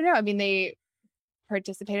 I don't know, I mean, they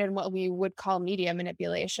participated in what we would call media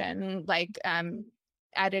manipulation, like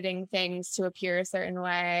editing things to appear a certain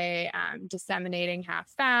way, disseminating half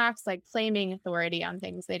facts, like claiming authority on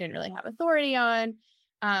things they didn't really have authority on.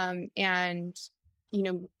 And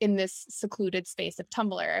in this secluded space of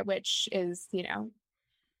Tumblr, which is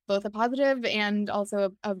both a positive and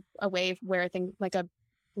also a way where things, like a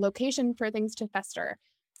location for things to fester.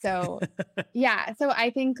 So yeah, so I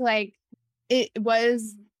think like it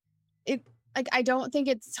like I don't think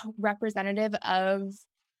it's representative of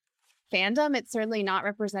fandom. It's certainly not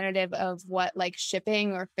representative of what like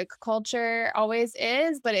shipping or fic culture always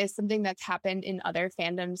is, but it's something that's happened in other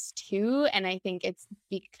fandoms too. And I think it's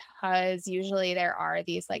because usually there are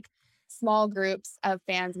these like small groups of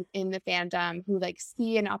fans in the fandom who like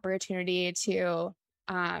see an opportunity to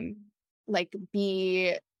like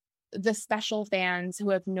be the special fans who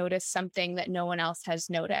have noticed something that no one else has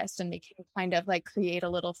noticed, and they can kind of like create a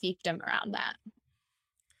little fiefdom around that.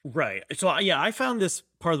 Right. So yeah, I found this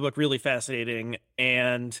part of the book really fascinating,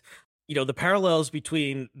 and the parallels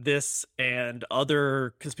between this and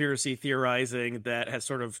other conspiracy theorizing that has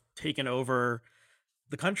sort of taken over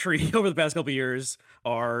the country over the past couple of years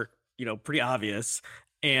are pretty obvious.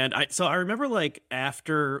 And I remember like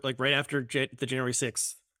right after the January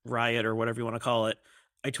 6th riot, or whatever you want to call it,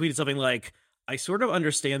 I tweeted something like, I sort of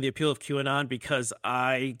understand the appeal of QAnon because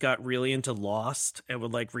I got really into Lost and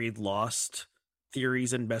would like read Lost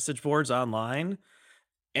theories and message boards online.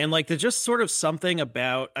 And like, there's just sort of something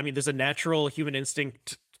about, I mean, there's a natural human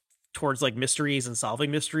instinct towards like mysteries and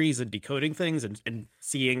solving mysteries and decoding things and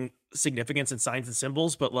seeing significance in signs and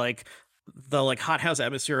symbols. But like the like hothouse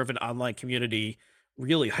atmosphere of an online community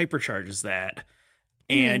really hypercharges that.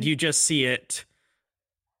 And you just see it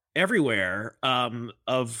everywhere,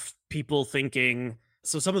 of people thinking.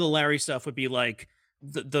 So some of the Larry stuff would be like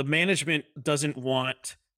the management doesn't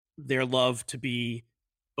want their love to be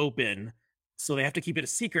open, so they have to keep it a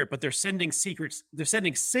secret, but they're sending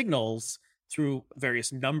signals through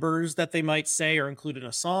various numbers that they might say or include in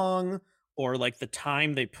a song, or like the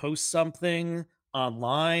time they post something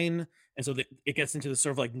online. And so it gets into this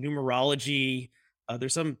sort of like numerology.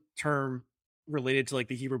 There's some term related to like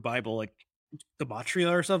the Hebrew Bible, like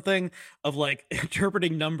gematria or something, of like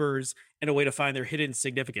interpreting numbers in a way to find their hidden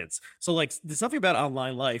significance. So like there's something about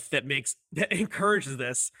online life that encourages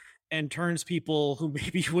this and turns people who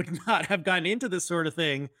maybe would not have gotten into this sort of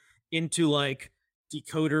thing into like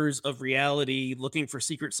decoders of reality, looking for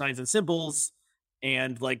secret signs and symbols.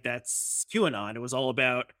 And like, that's QAnon. It was all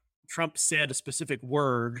about, Trump said a specific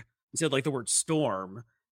word. He said like the word storm,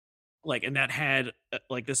 like, and that had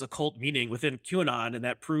like this occult meaning within QAnon, and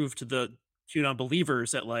that proved to the QAnon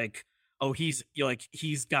believers that like, oh, he's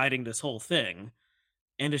guiding this whole thing.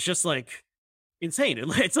 And it's just like insane.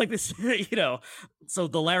 It's like this, so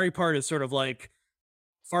the Larry part is sort of like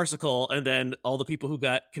farcical, and then all the people who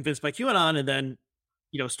got convinced by QAnon and then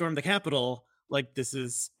stormed the Capitol, like this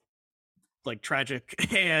is like tragic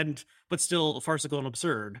but still farcical and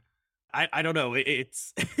absurd. I don't know,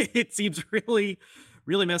 it's it seems really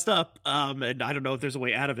really messed up, and I don't know if there's a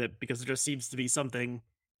way out of it, because it just seems to be something,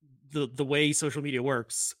 the way social media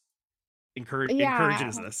works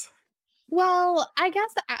encourages this. Well, I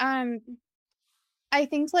guess I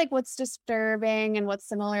think like what's disturbing and what's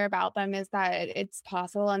similar about them is that it's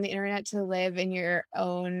possible on the internet to live in your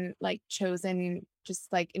own like chosen just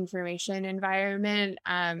like information environment,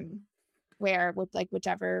 where with like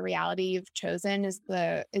whichever reality you've chosen is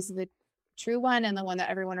the true one and the one that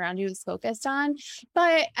everyone around you is focused on.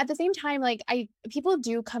 But at the same time, like I people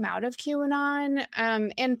do come out of QAnon,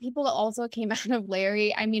 and people also came out of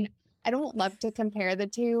Larry. I mean, I don't love to compare the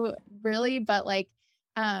two really, but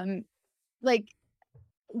um like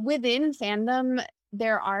within fandom,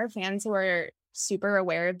 there are fans who are super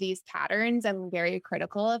aware of these patterns and very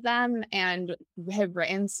critical of them and have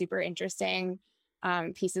written super interesting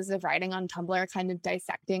pieces of writing on Tumblr, kind of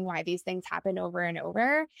dissecting why these things happen over and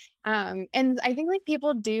over. And I think like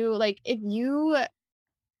people do like if you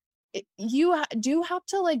do have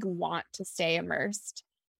to like want to stay immersed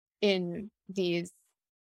in these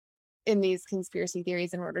conspiracy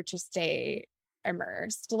theories in order to stay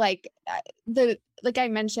immersed. Like I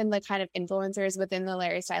mentioned, the kind of influencers within the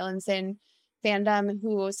Larry Stylinson fandom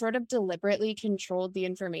who sort of deliberately controlled the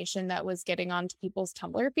information that was getting onto people's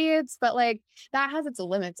Tumblr feeds, but like that has its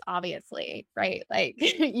limits, obviously, right? Like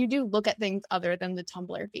you do look at things other than the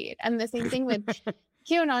Tumblr feed, and the same thing with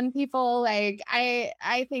QAnon people. Like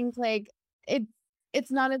I think like it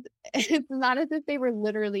it's not as it's not as if they were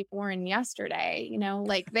literally born yesterday, you know,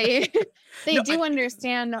 like they they No, do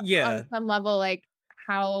understand yeah, on some level like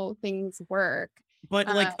how things work. but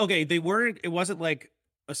Uh like, okay, they weren't. It wasn't like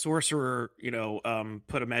a sorcerer,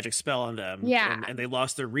 put a magic spell on them yeah, and they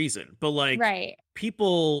lost their reason. But like, right,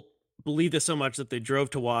 people believe this so much that they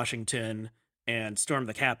drove to Washington and stormed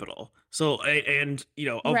the Capitol. So and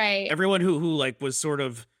of right, everyone who like was sort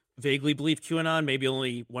of vaguely believed QAnon, maybe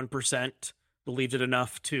only 1% believed it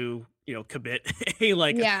enough to commit a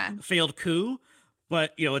like yeah, failed coup.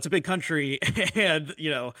 But it's a big country, and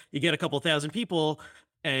you get a couple thousand people,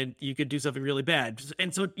 and you could do something really bad.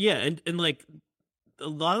 And so yeah, and like a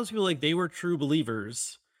lot of those people, like they were true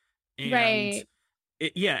believers, and right,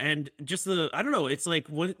 yeah, and just I don't know, it's like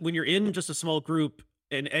when you're in just a small group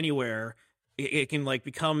and anywhere, it can like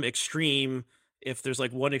become extreme if there's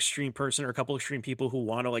like one extreme person or a couple extreme people who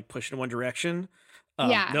want to like push in one direction.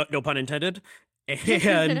 yeah, No pun intended.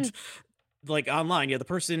 And like online, yeah, the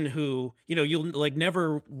person who you'll like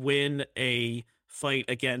never win a fight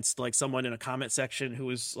against like someone in a comment section who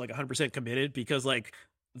is like 100% committed, because like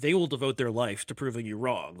they will devote their life to proving you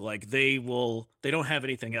wrong. Like they don't have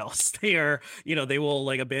anything else. They are, they will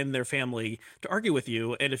like abandon their family to argue with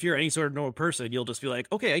you. And if you're any sort of normal person, you'll just be like,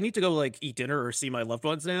 okay, I need to go like eat dinner or see my loved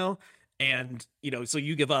ones now. And so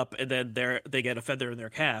you give up, and then they get a feather in their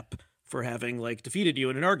cap for having like defeated you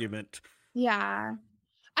in an argument. yeah.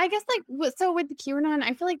 I guess like so with the QAnon,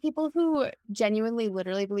 I feel like people who genuinely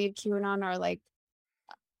literally believe QAnon are like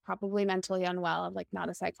probably mentally unwell. I'm like not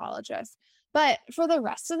a psychologist. But for the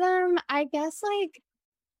rest of them, I guess like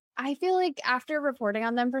I feel like after reporting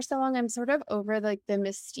on them for so long, I'm sort of over like the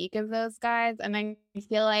mystique of those guys. And I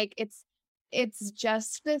feel like it's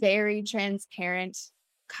just the very transparent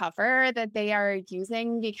cover that they are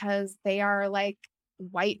using because they are like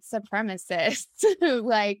white supremacists who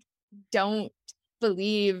like don't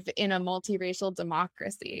believe in a multiracial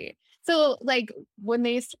democracy. So like when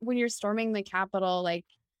you're storming the Capitol, like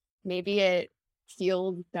maybe it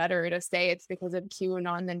feels better to say it's because of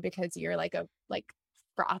QAnon than because you're like a like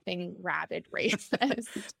frothing rabid racist.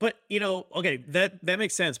 But okay, that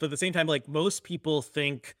makes sense. But at the same time, like most people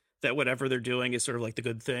think that whatever they're doing is sort of like the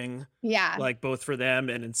good thing, Yeah. like both for them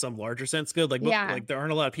and in some larger sense good. Like Yeah. like there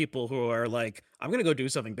aren't a lot of people who are like, I'm gonna go do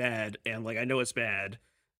something bad, and like I know it's bad.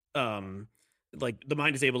 Like the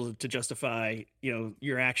mind is able to justify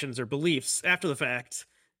your actions or beliefs after the fact.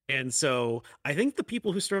 And so I think the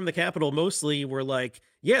people who stormed the Capitol mostly were like,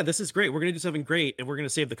 yeah, this is great, we're gonna do something great, and we're gonna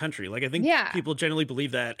save the country. Like I think Yeah. people generally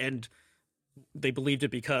believe that, and they believed it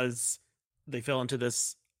because they fell into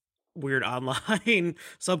this weird online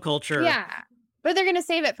subculture. Yeah. But they're gonna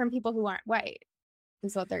save it from people who aren't white,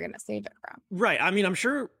 is what they're gonna save it from. Right. I mean, I'm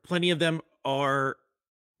sure plenty of them are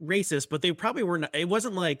racist, but they probably were not. It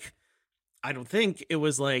wasn't like, I don't think it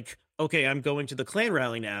was like, okay, I'm going to the Klan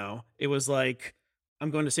rally now. It was like, I'm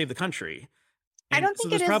going to save the country. I And don't so think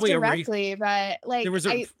it there's is probably directly, but like there was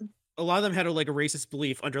I a lot of them had like a racist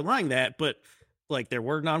belief underlying that, but like there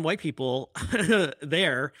were non-white people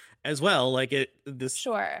there as well. Like this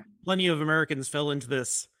sure. plenty of Americans fell into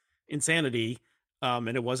this insanity. And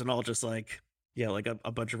it wasn't all just like, yeah, like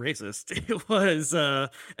a bunch of racists. It was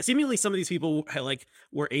seemingly some of these people had, like,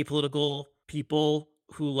 were apolitical people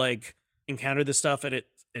who like encountered this stuff,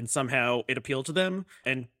 and somehow it appealed to them.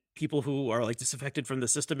 And people who are like disaffected from the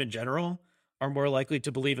system in general are more likely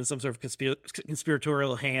to believe in some sort of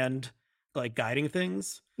conspiratorial hand like guiding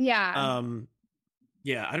things. Yeah.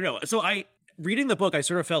 Yeah, I don't know. So I reading the book, I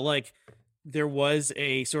sort of felt like there was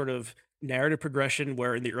a sort of narrative progression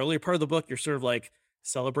where in the earlier part of the book, you're sort of like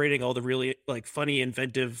celebrating all the really like funny,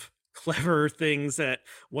 inventive, clever things that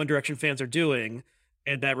One Direction fans are doing.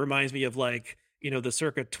 And that reminds me of like, the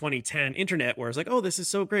circa 2010 internet where it's like, oh, this is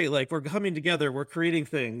so great. Like we're coming together, we're creating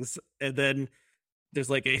things. And then there's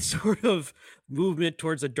like a sort of movement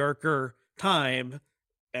towards a darker time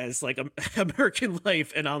as like American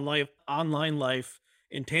life and online life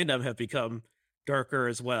in tandem have become darker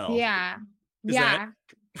as well. Yeah. Is Yeah.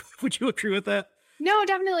 would you agree with that? No,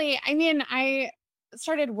 definitely. I mean, I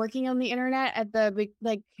started working on the internet at the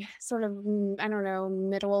like sort of I don't know,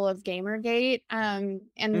 middle of Gamergate. And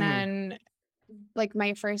then like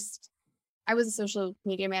I was a social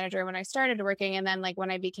media manager when I started working, and then like when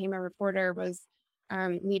I became a reporter was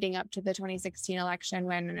leading up to the 2016 election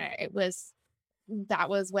when that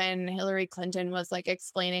was when Hillary Clinton was like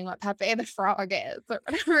explaining what Pepe the Frog is or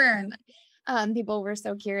whatever. And people were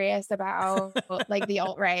so curious about like the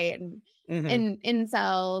alt-right and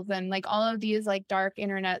incels and like all of these like dark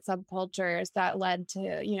internet subcultures that led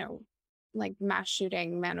to, like mass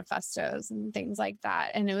shooting manifestos and things like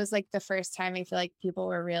that. And it was like the first time I feel like people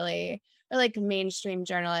were really, or like mainstream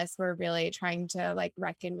journalists were really trying to like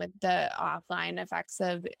reckon with the offline effects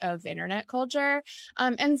of internet culture.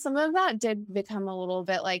 And some of that did become a little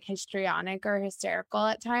bit like histrionic or hysterical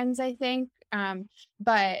at times, I think.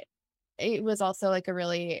 But it was also like a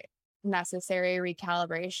really necessary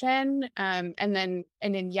recalibration. And then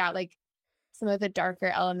yeah, like some of the darker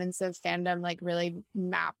elements of fandom like really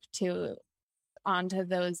map onto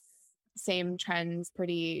those same trends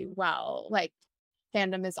pretty well. Like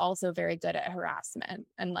fandom is also very good at harassment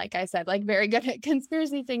and like I said, like very good at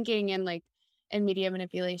conspiracy thinking and like and media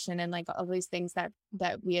manipulation and like all these things that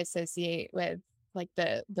we associate with like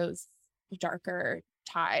those darker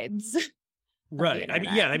tides. Right.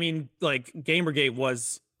 I mean, like Gamergate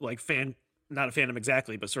was like not a fandom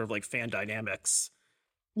exactly, but sort of like fan dynamics.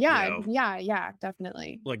 Yeah,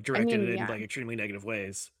 definitely. Like directed it in like extremely negative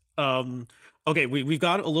ways. Okay, we've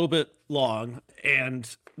gone a little bit long,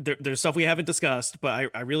 and there's stuff we haven't discussed, but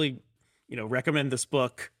I really, recommend this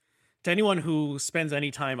book to anyone who spends any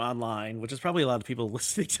time online, which is probably a lot of people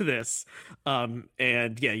listening to this. And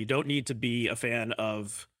yeah, you don't need to be a fan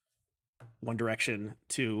of One Direction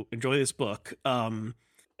to enjoy this book. Have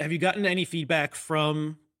you gotten any feedback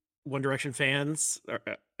from One Direction fans?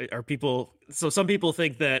 Are people? So some people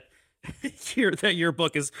think that your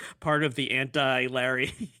book is part of the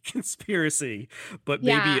anti-Larry conspiracy, but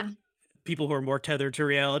maybe people who are more tethered to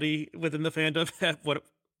reality within the fandom have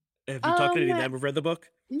you talked to any of them who've read the book?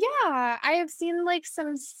 Yeah, I have seen like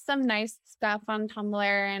some nice stuff on Tumblr,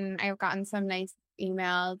 and I've gotten some nice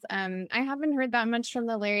emails. I haven't heard that much from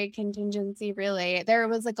the Larry contingency, really. There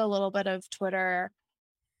was like a little bit of Twitter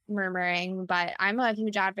murmuring, but I'm a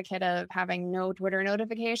huge advocate of having no Twitter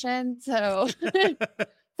notifications. So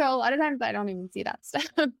so a lot of times I don't even see that stuff.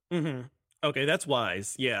 Okay, that's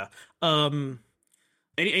wise. Yeah.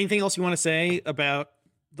 Anything else you want to say about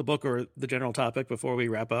the book or the general topic before we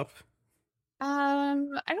wrap up? I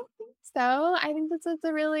don't think so. I think this is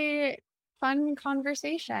a really fun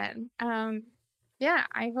conversation. Yeah,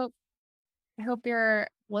 I hope your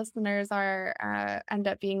listeners are end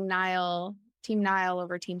up being Team Niall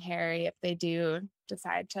over Team Harry if they do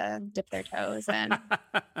decide to dip their toes in.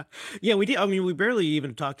 Yeah, we did. I mean, we barely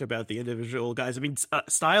even talked about the individual guys. I mean,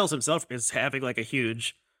 Styles himself is having like a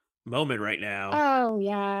huge moment right now. Oh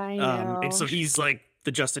yeah, I know. And so he's like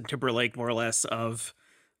the Justin Timberlake, more or less, of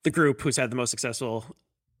the group, who's had the most successful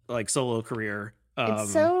like solo career.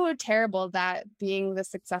 It's so terrible that being the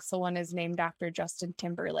successful one is named after Justin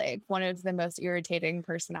Timberlake, one of the most irritating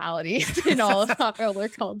personalities in all of popular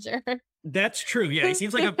culture. That's true. Yeah, he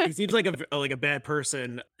seems like a bad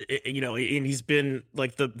person, and he's been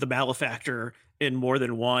like the malefactor in more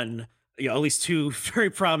than one, at least two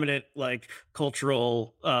very prominent like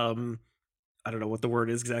cultural I don't know what the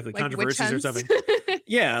word is exactly, like controversies or something.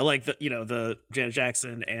 Yeah, like the Janet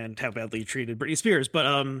Jackson and how badly he treated Britney Spears. But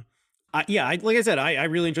like I said, I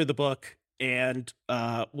really enjoyed the book and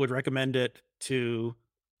would recommend it to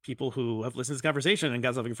people who have listened to this conversation and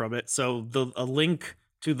got something from it. So a link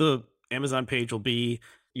to the Amazon page will be,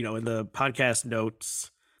 in the podcast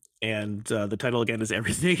notes. And the title again is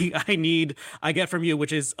Everything I Need I Get From You,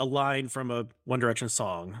 which is a line from a One Direction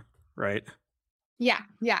song, right? Yeah.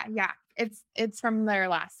 It's from their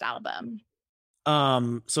last album.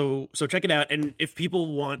 So check it out. And if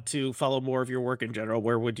people want to follow more of your work in general,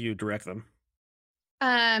 where would you direct them?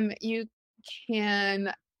 You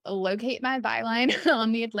can locate my byline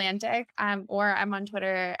on The Atlantic, or I'm on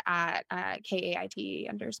Twitter at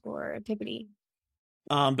KAIT_Tiffany.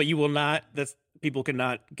 But you will not, people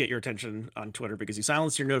cannot get your attention on Twitter because you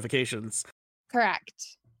silenced your notifications.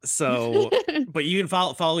 Correct. So, but you can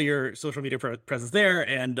follow your social media presence there,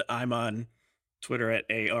 and I'm on Twitter at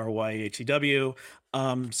ARYHCW.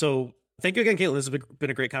 So thank you again, Caitlin. This has been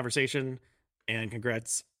a great conversation, and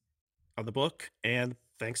congrats on the book. And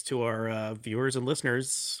thanks to our viewers and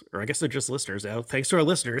listeners, or I guess they're just listeners now. Thanks to our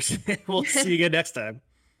listeners. We'll see you again next time.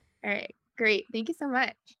 All right. Great. Thank you so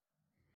much.